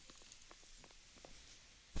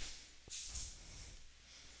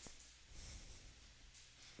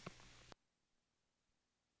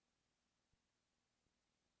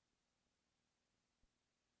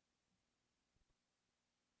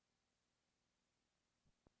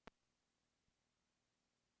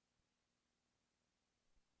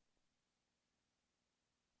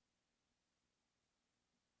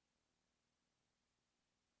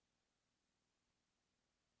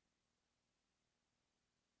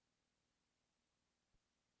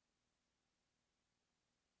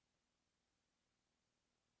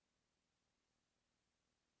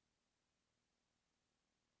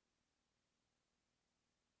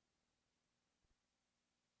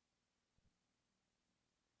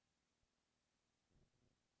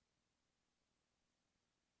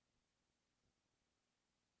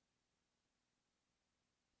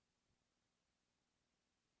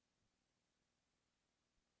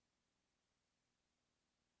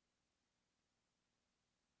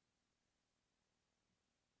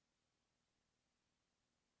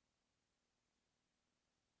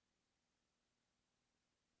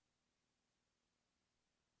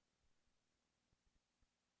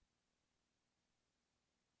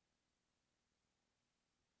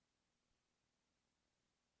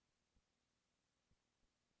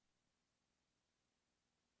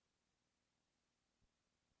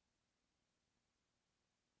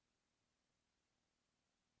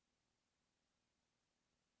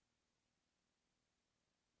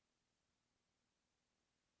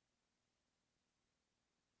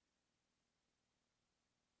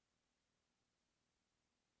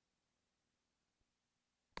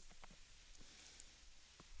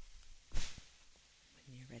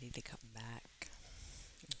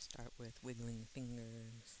 with wiggling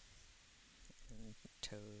fingers and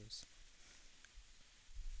toes.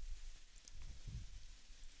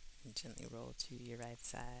 And gently roll to your right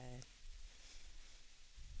side.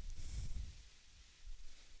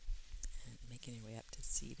 And making your way up to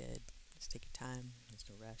seated. Just take your time. There's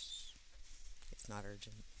no rush. It's not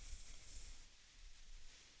urgent.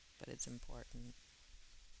 But it's important.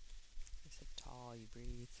 You sit tall, you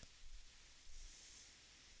breathe.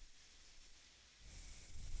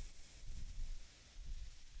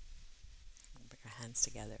 And bring your hands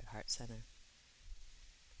together at heart center.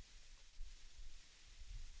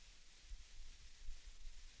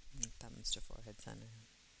 And thumbs to forehead center.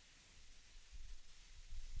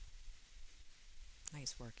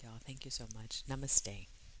 Nice work, y'all. Thank you so much. Namaste.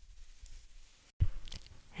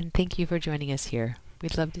 And thank you for joining us here.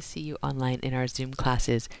 We'd love to see you online in our Zoom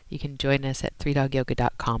classes. You can join us at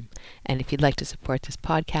 3dogyoga.com. And if you'd like to support this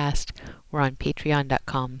podcast, we're on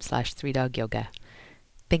patreon.com/3dogyoga.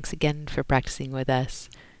 Thanks again for practicing with us.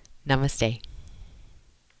 Namaste.